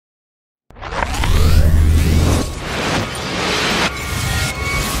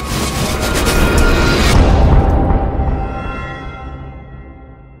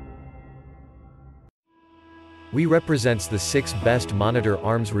We represents the 6 best monitor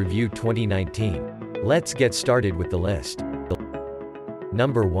arms review 2019. Let's get started with the list.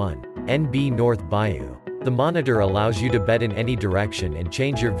 Number 1. NB North Bayou. The monitor allows you to bed in any direction and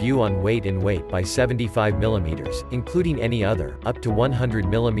change your view on weight and weight by 75mm, including any other, up to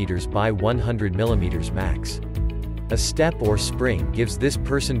 100mm by 100mm max. A step or spring gives this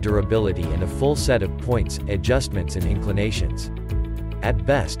person durability and a full set of points, adjustments and inclinations. At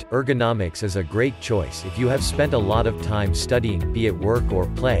best, ergonomics is a great choice if you have spent a lot of time studying, be it work or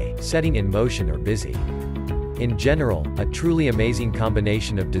play, setting in motion or busy. In general, a truly amazing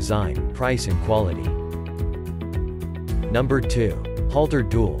combination of design, price and quality. Number 2. Halter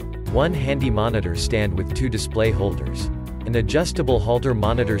Dual. One handy monitor stand with 2 display holders. An adjustable Halter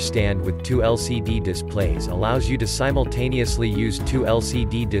monitor stand with 2 LCD displays allows you to simultaneously use 2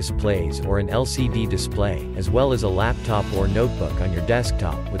 LCD displays or an LCD display, as well as a laptop or notebook on your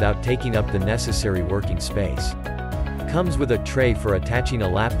desktop without taking up the necessary working space. Comes with a tray for attaching a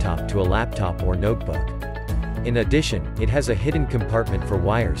laptop to a laptop or notebook. In addition, it has a hidden compartment for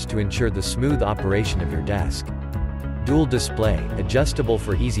wires to ensure the smooth operation of your desk. Dual display, adjustable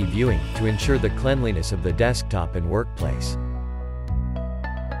for easy viewing, to ensure the cleanliness of the desktop and workplace.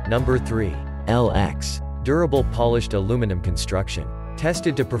 Number 3. LX. Durable polished aluminum construction.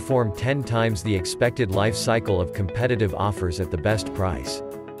 Tested to perform 10 times the expected life cycle of competitive offers at the best price.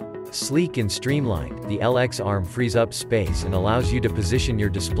 Sleek and streamlined, the LX arm frees up space and allows you to position your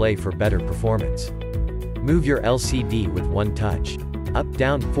display for better performance. Move your LCD with one touch. Up,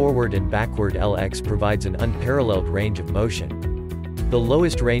 down, forward and backward. LX provides an unparalleled range of motion. The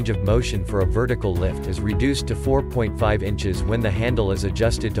lowest range of motion for a vertical lift is reduced to 4.5 inches when the handle is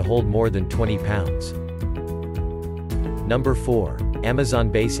adjusted to hold more than 20 pounds. Number 4. Amazon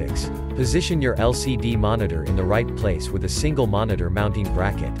Basics. Position your LCD monitor in the right place with a single monitor mounting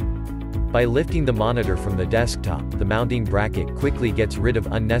bracket. By lifting the monitor from the desktop, the mounting bracket quickly gets rid of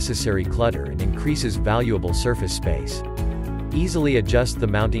unnecessary clutter and increases valuable surface space. Easily adjust the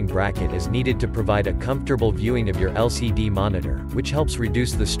mounting bracket as needed to provide a comfortable viewing of your LCD monitor, which helps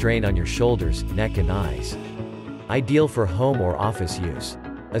reduce the strain on your shoulders, neck and eyes. Ideal for home or office use.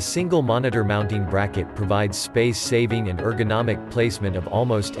 A single monitor mounting bracket provides space-saving and ergonomic placement of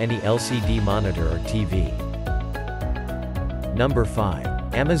almost any LCD monitor or TV. Number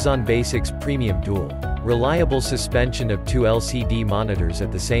 5. Amazon Basics Premium Dual. Reliable suspension of 2 LCD monitors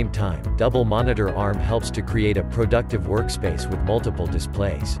at the same time. Double monitor arm helps to create a productive workspace with multiple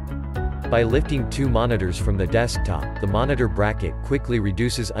displays. By lifting 2 monitors from the desktop, the monitor bracket quickly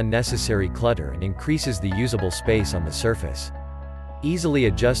reduces unnecessary clutter and increases the usable space on the surface. Easily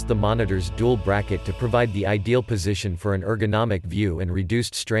adjust the monitor's dual bracket to provide the ideal position for an ergonomic view and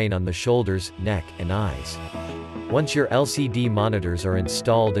reduced strain on the shoulders, neck, and eyes. Once your LCD monitors are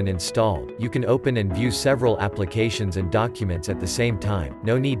installed, you can open and view several applications and documents at the same time.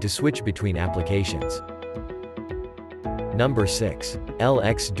 No need to switch between applications. Number 6.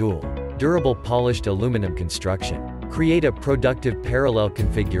 LX Dual. Durable polished aluminum construction. Create a productive parallel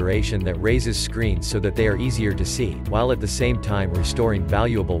configuration that raises screens so that they are easier to see, while at the same time restoring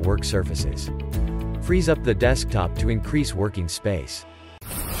valuable work surfaces. Frees up the desktop to increase working space.